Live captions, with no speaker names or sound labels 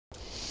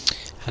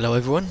Hello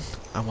everyone,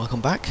 and welcome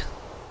back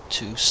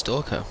to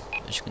S.T.A.L.K.E.R.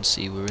 As you can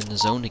see, we're in the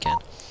zone again,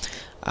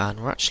 and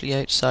we're actually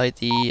outside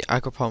the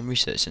Agroprom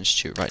Research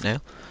Institute right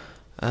now.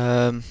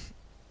 As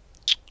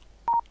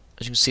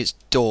you can see, it's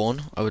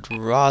dawn. I would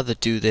rather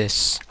do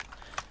this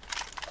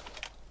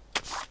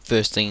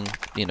first thing,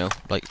 you know,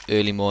 like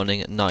early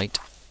morning at night,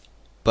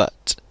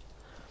 but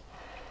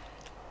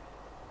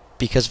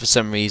because for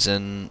some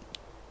reason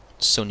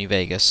Sony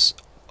Vegas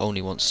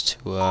only wants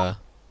to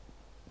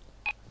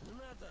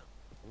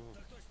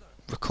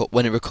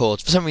when it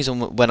records, for some reason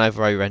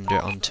whenever I render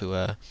it onto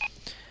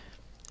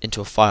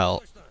into a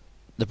file,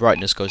 the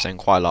brightness goes down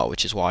quite a lot,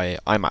 which is why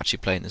I'm actually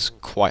playing this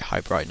quite high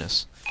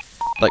brightness,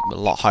 like a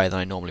lot higher than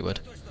I normally would.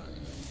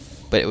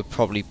 But it would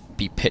probably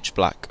be pitch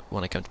black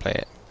when I come to play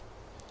it,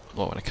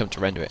 or when I come to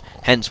render it.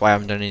 Hence why I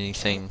haven't done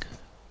anything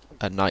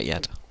at night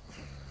yet.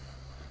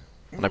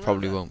 And I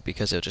probably won't,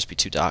 because it'll just be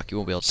too dark. You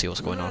won't be able to see what's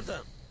going on.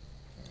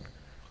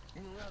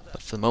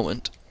 But for the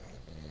moment,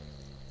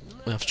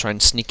 we have to try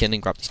and sneak in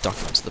and grab these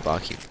documents the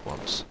barkeep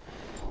wants.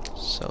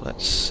 So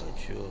let's...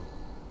 Did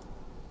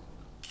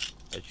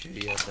I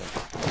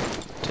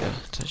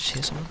just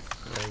hear someone?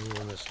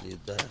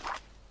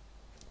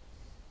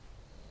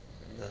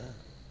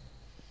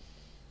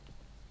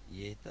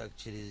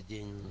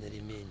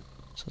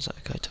 Sounds like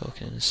a guy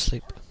talking in his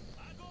sleep.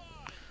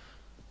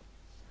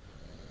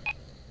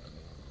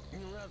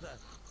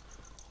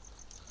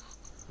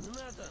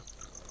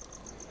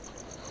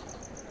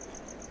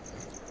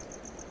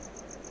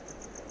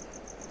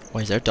 Why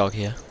is there a dog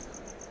here?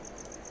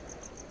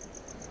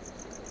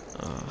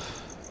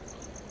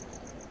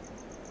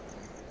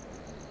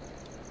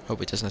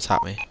 Hope it doesn't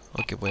attack me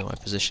or give away my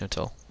position at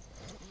all.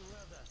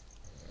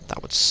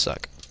 That would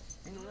suck.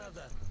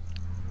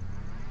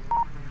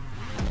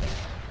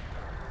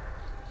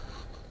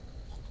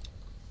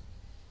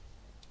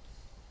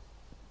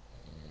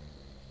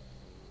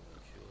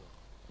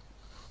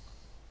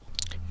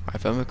 Right,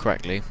 if I remember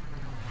correctly,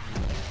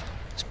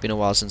 it's been a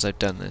while since I've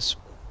done this,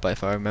 but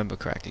if I remember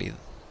correctly,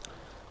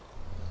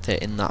 they're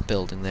in that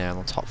building there on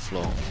the top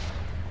floor.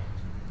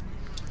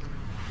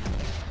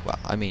 Well,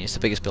 I mean, it's the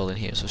biggest building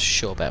here, so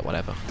sure bet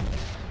whatever.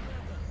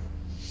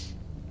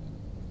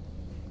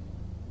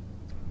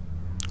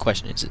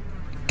 Question is,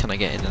 can I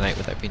get in and out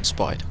without being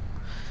spotted?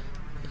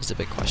 Is the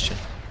big question.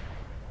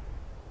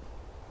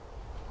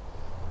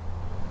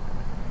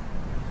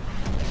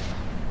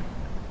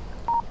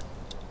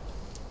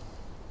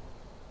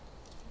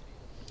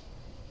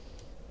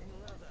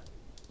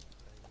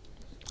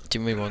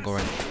 Didn't really want to go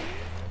around.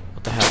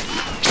 What the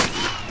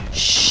hell?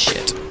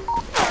 Shit.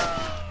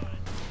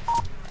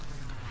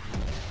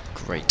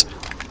 Great.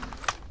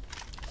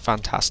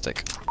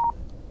 Fantastic.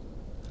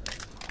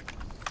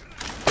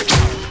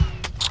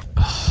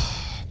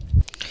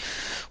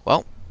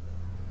 Well,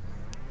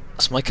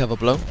 that's my cover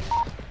blow.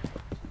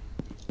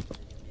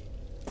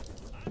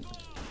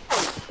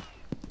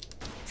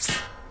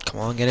 Come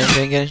on, get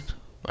in.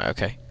 Right,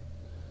 okay.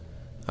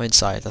 I'm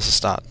inside, that's a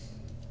start.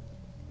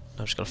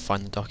 I've just got to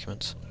find the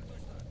documents.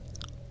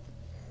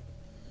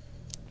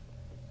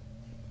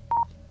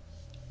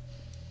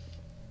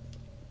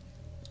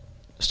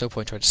 There's no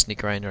point trying to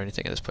sneak around or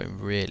anything at this point,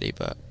 really,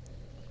 but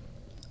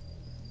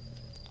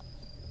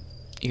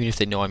even if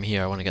they know I'm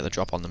here, I want to get the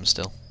drop on them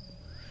still.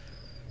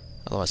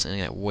 Otherwise, I'm going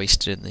to get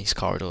wasted in these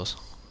corridors.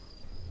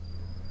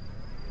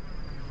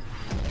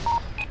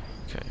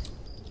 Okay.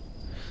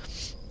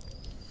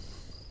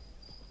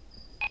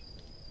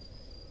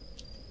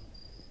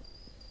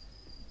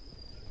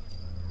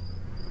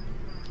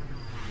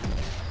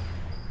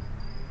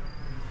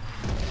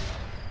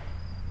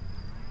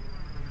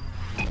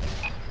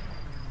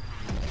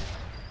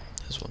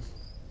 There's one.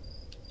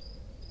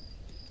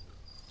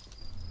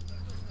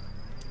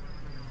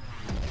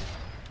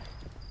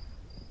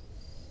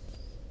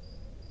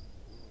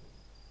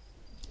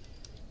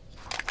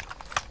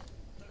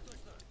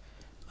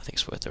 I think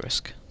it's worth the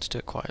risk to do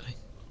it quietly.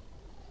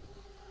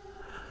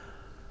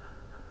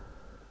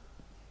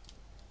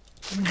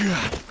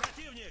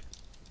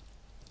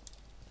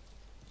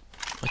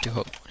 I do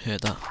hope I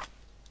heard that.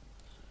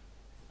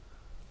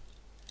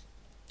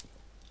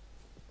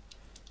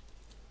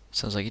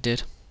 Sounds like you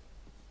did.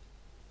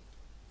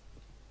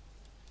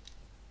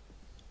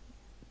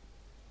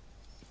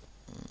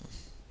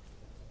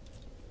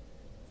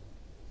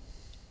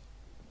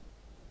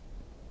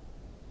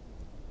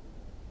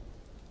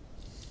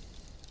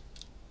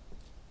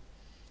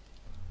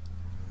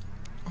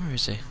 Where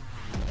is he?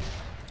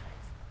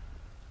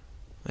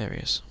 There he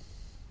is.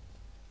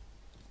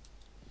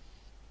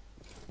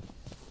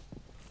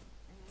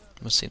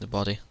 Must see the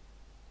body.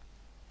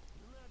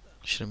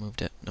 Should have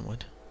moved it. Never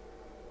mind.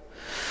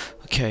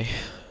 Okay.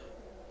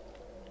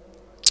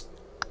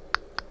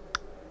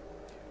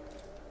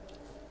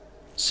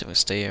 Let's see if I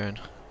stay here and...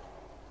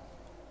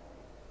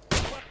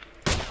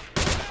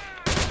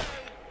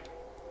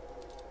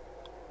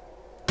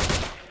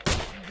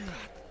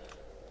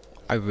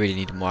 I really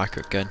need a more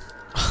accurate gun.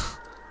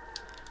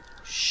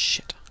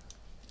 Shit.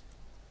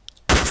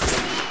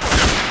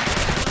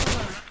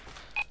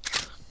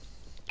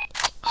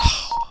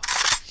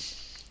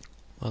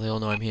 Well, they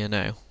all know I'm here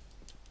now.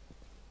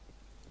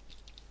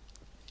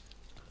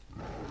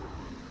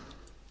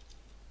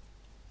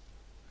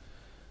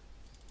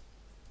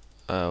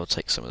 I'll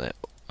take some of that.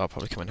 I'll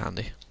probably come in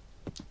handy.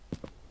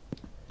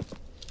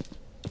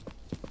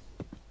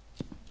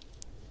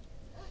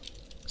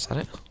 Is that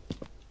it?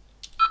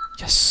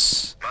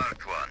 Yes!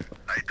 Mark 1,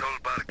 I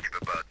told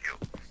Barkeep about you.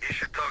 He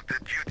should talk to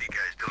duty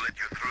guys to let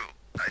you through.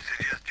 I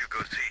suggest you go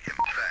see him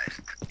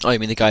fast. Oh, you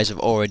mean the guys have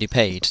already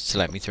paid to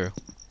let me through?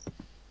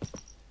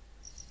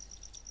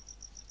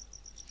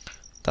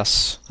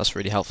 That's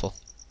really helpful.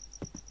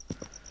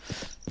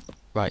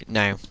 Right,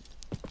 now.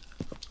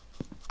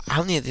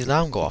 How many of the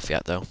alarm go off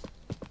yet, though?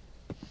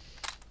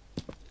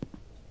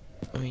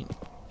 I mean,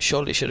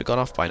 surely it should have gone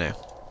off by now.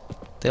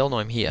 They all know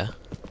I'm here.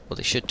 Well,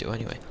 they should do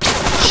anyway.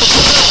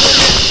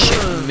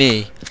 Shit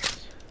me.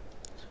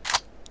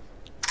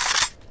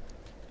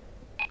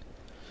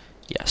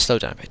 Yeah, slow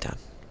down a bit, Dan.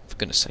 For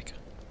goodness sake.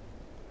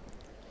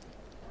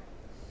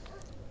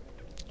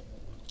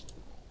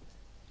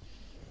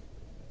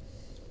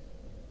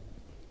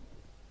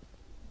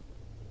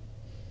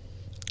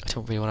 I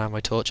don't really want to have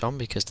my torch on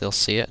because they'll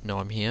see it, know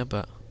I'm here,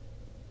 but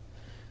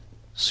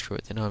screw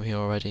it, they know I'm here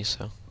already,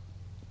 so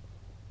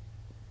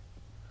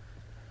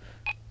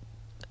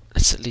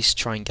let's at least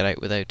try and get out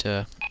without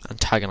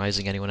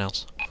antagonizing anyone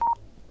else.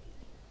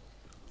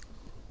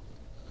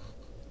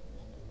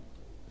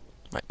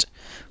 Right,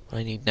 what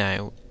I need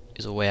now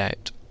is a way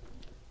out.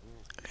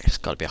 There's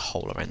got to be a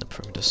hole around the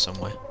perimeter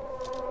somewhere,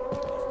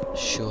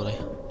 surely.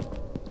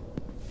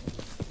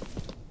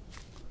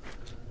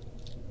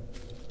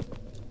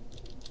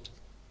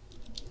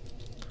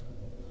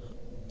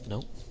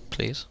 No,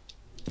 please.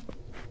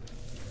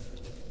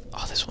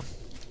 Oh, this one.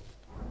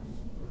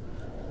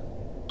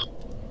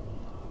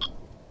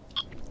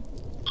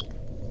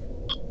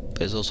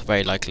 But it's also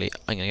very likely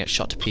I'm gonna get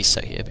shot to pieces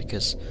out here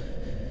because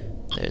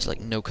there's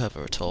like no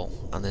cover at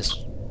all, and there's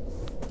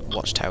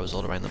watchtowers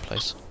all around the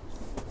place.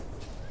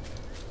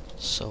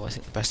 So I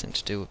think the best thing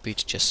to do would be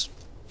to just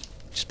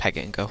peg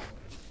it and go.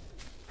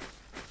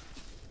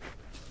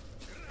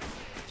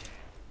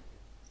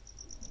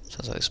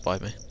 Sounds like they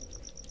spied me.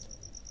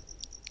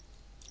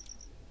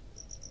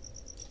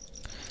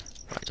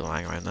 Right, don't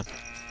hang around then.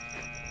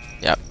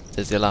 Yep,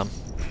 there's the alarm.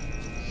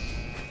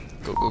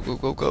 Go, go, go,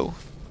 go, go.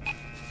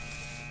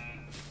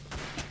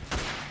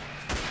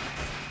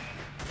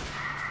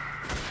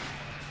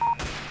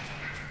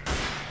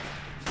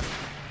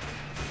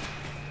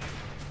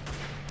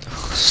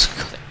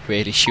 God, they're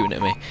really shooting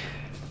at me.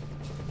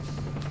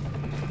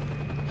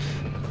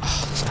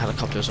 Oh, there's a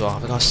helicopter as well.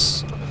 Have I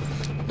got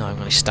no, I'm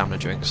gonna stamina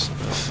drinks.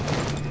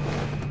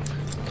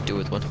 Could do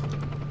with one.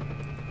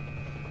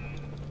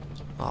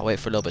 I'll wait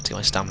for a little bit to get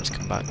my stamina to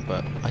come back,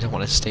 but I don't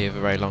want to stay here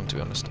for very long, to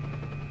be honest.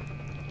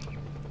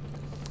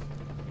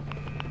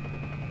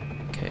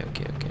 Okay.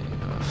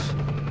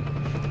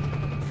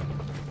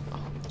 Oh,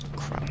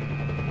 crap.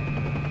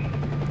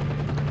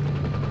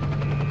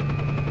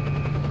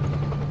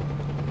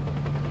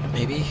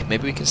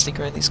 Maybe we can sneak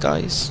around these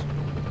guys?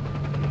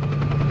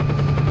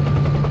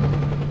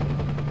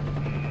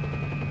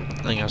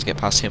 I think I'll just get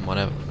past him,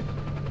 whatever.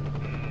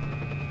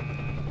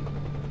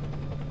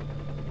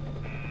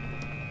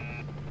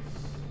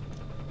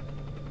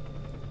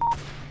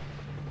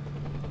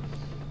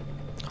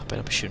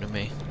 Better be shooting at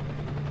me.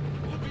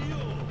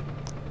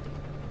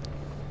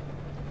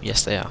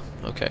 Yes, they are.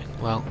 Okay,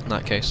 well, in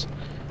that case.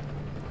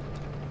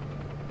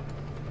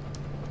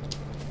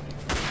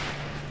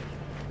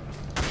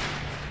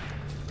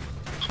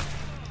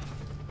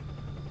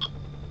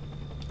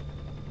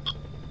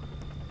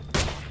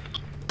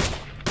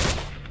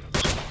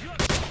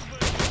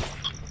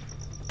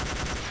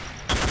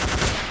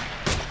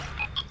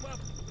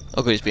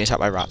 Oh good, he's being attacked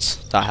by rats.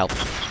 That helped.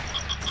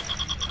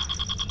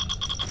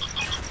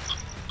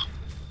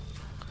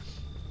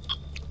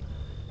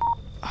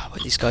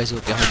 These guys are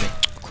behind me.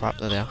 Crap,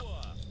 there they are.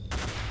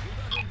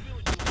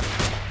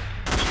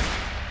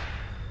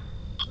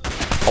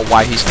 Oh wow,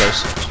 he's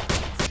close.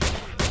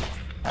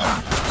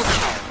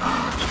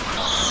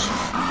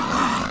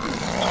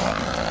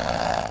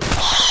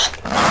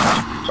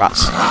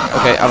 Rats.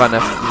 Okay, I've had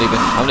enough.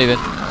 I'm leaving.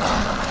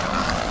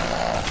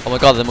 Oh my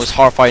god, the most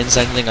horrifying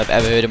sounding thing I've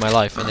ever heard in my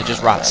life, and they're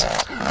just rats.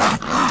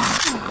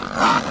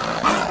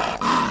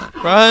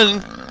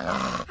 Run!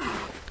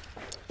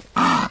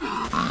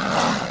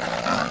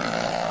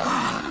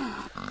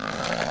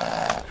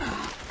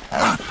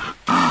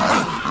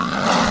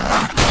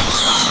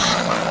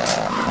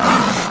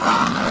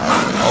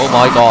 Oh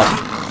my god.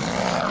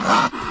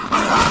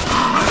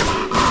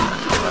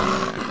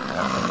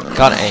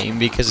 Can't aim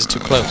because it's too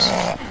close.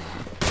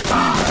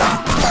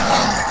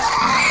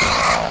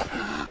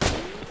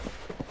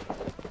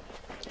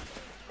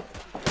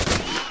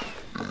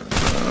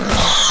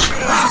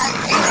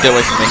 Get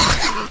away from me.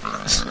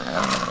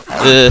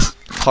 Ugh,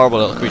 horrible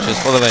little creatures.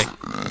 What are they?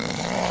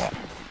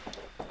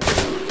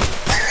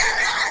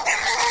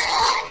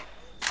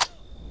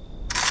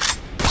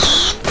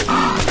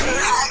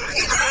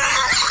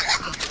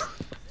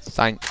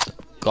 Thank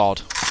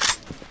God.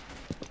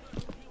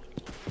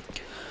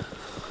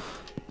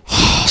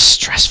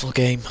 Stressful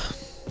game. I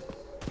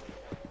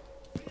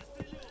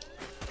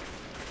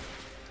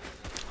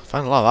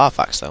found a lot of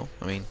artifacts though.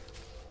 I mean,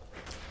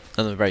 none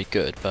of them are very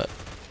good, but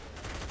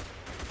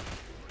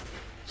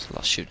there's a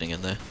lot of shooting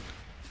in there.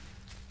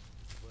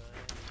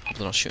 Hope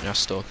they're not shooting our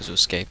stalkers who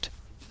escaped.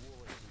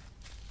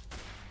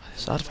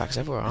 There's artifacts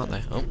everywhere, aren't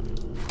there? Oh,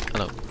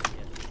 hello.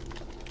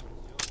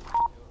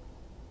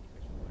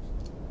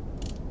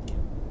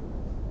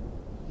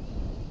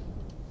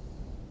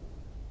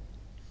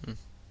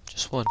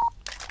 Just one.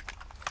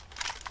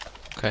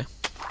 Okay.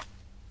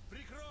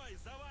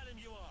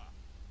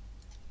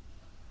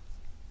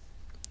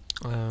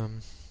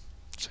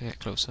 So get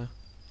closer.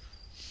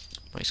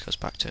 Nice, goes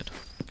back to it.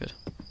 Good.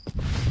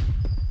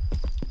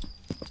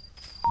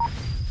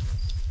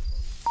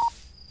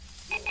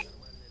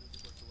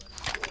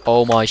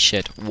 Oh my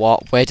shit!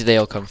 What? Where did they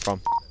all come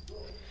from?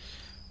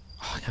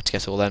 Oh, I have to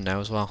get all them now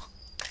as well.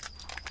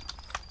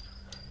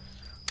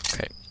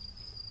 Okay.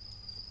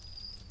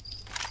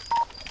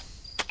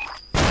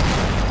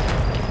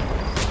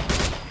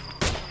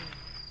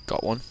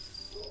 Got one.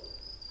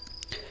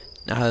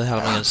 Now how the hell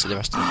am I going to see the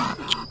rest of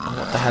them? Oh,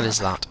 what the hell is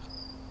that?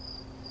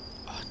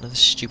 Oh, another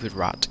stupid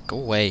rat. Go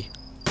away.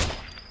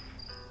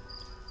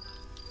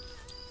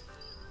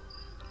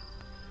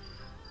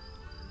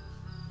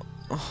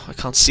 Oh, I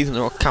can't see them.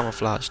 They're all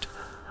camouflaged.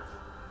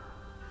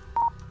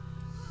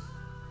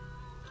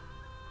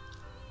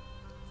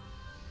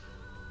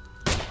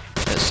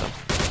 There's some.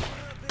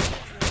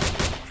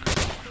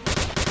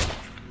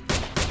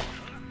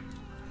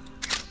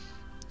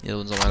 The other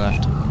one's on my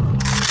left.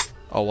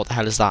 Oh, what the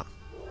hell is that?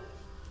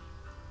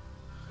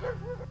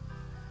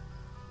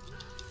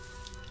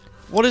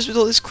 What is with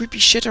all this creepy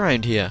shit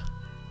around here?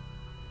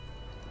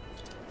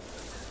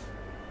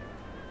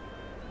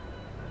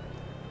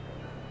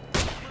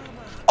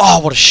 Oh,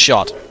 what a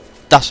shot!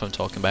 That's what I'm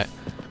talking about.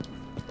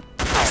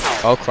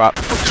 Oh crap.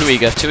 Too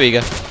eager, too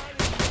eager.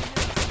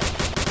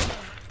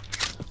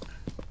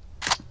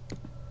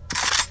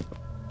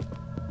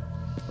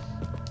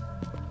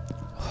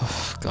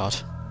 Oh, God.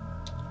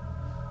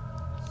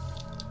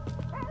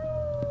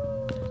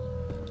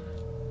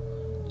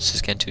 This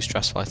is getting too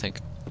stressful, I think.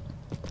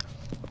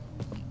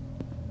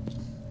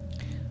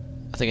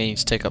 I think I need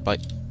to take up,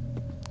 like,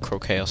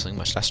 croquet or something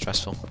much less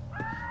stressful.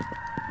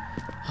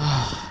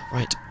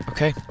 Right,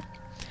 okay.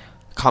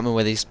 I can't remember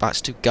where these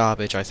bats do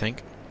garbage, I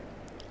think.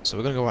 So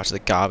we're going to go back to the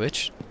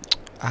garbage.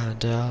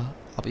 And I'll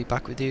be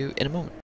back with you in a moment.